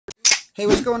Hey,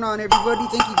 what's going on, everybody?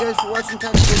 Thank you guys for watching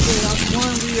Tactical Chaos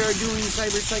 1. We are doing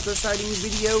Cyberpsycho sighting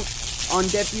video on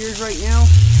deaf ears right now.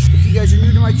 If you guys are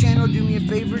new to my channel, do me a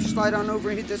favor, slide on over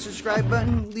and hit that subscribe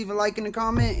button, leave a like and a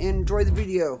comment, and enjoy the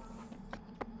video.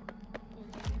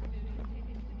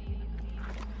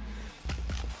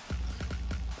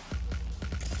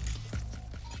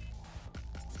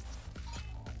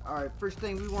 Alright, first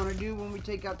thing we want to do when we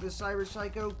take out this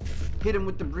Cyberpsycho, hit him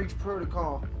with the breach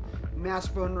protocol. Mass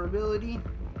vulnerability,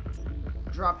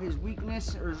 drop his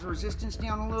weakness or his resistance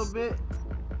down a little bit,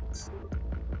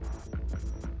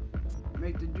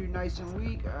 make the dude nice and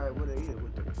weak. Alright, what I hit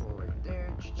with the pull right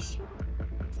there.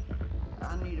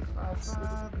 I need a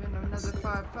 5-5 and another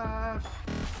 5-5.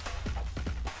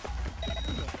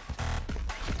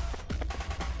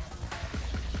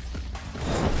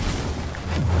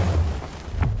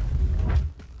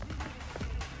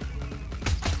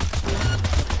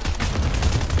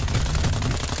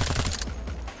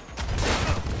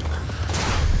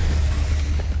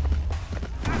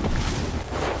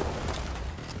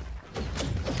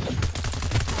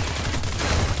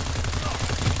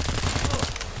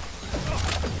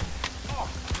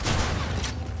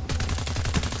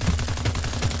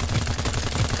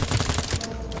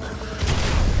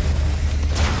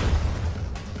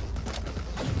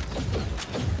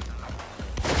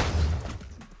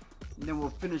 Then we'll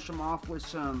finish them off with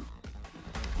some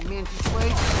mantis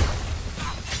blade.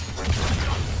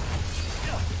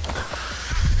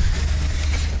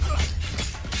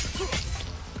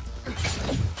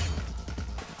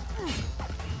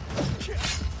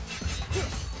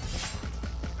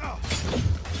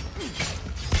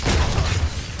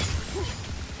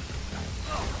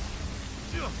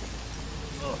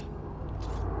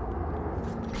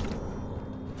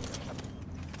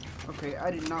 Okay,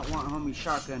 I did not want homie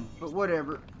shotgun, but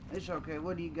whatever. It's okay.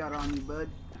 What do you got on you, bud?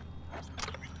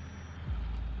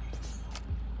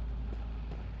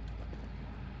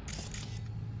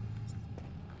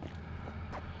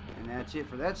 And that's it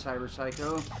for that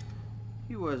Cyberpsycho.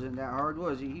 He wasn't that hard,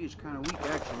 was he? He was kind of weak,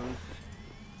 actually.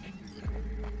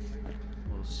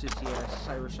 Little sissy-ass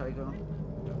Cyberpsycho.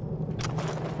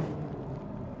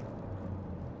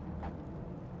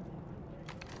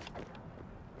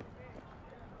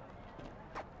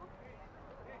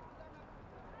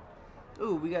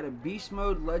 Ooh, we got a beast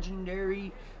mode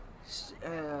legendary,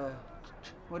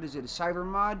 what is it, a cyber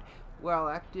mod? While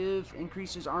active,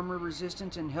 increases armor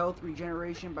resistance and health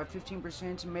regeneration by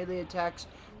 15%. Melee attacks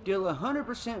deal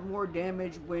 100% more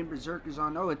damage when Berserk is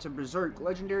on. Oh, it's a Berserk,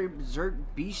 legendary Berserk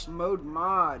beast mode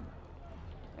mod.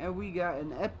 And we got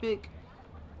an epic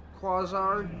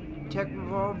Quasar tech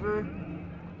revolver,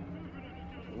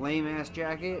 lame ass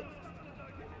jacket,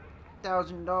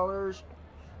 $1,000.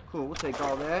 Cool, we'll take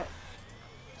all that.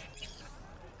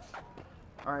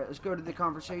 Alright, let's go to the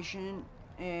conversation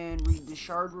and read the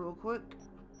shard real quick.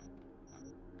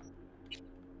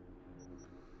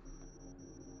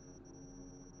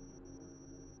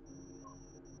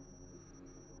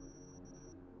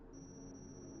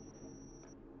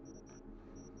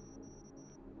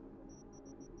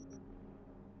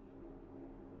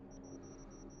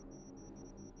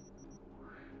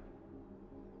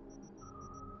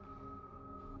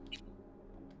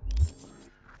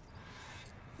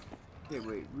 Okay,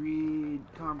 wait, read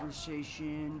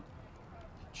conversation,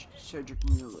 Cedric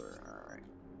Mueller, alright.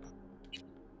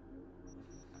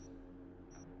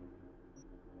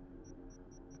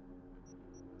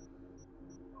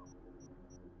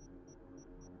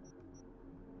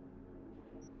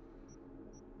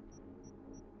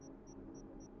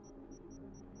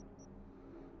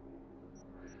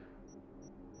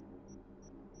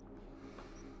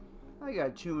 I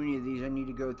got too many of these I need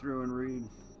to go through and read.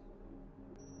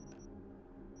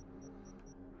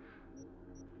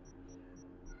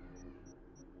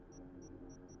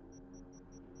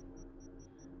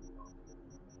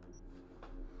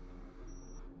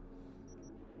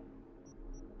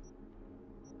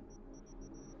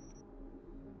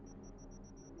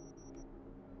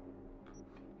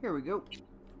 Here we go.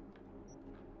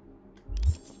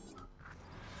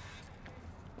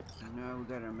 Now we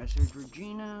got our message,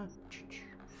 Regina.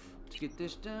 Let's get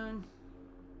this done.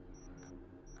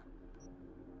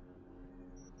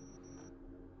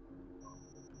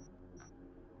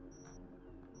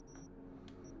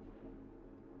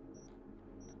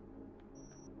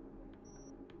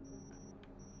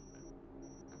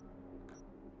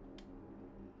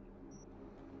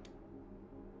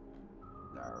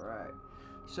 Alright.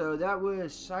 So that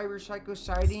was Cyberpsycho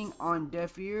sighting on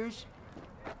deaf ears.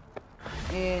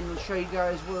 And we'll show you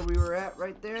guys where we were at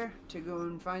right there to go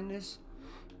and find this.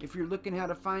 If you're looking how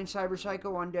to find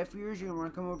Cyberpsycho on deaf ears, you're going to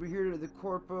want to come over here to the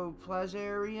Corpo Plaza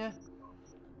area.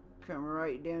 Come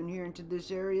right down here into this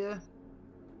area.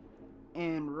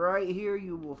 And right here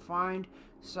you will find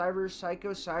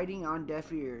Cyberpsycho sighting on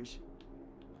deaf ears.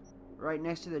 Right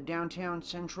next to the downtown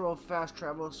central fast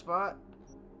travel spot.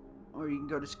 Or you can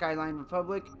go to Skyline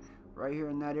Republic. Right here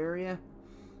in that area.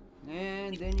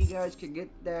 And then you guys can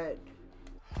get that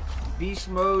Beast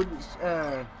Mode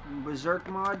Berserk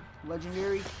mod,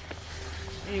 legendary.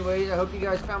 Anyways, I hope you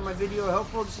guys found my video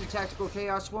helpful. This is Tactical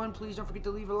Chaos 1. Please don't forget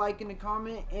to leave a like and a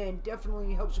comment, and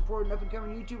definitely help support an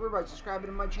up-and-coming YouTuber by subscribing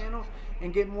to my channel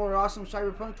and get more awesome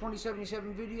Cyberpunk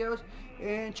 2077 videos.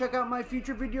 And check out my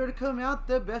future video to come out,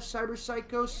 the best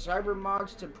Cyberpsycho cyber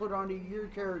mods to put onto your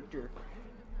character.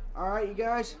 Alright, you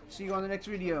guys, see you on the next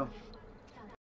video.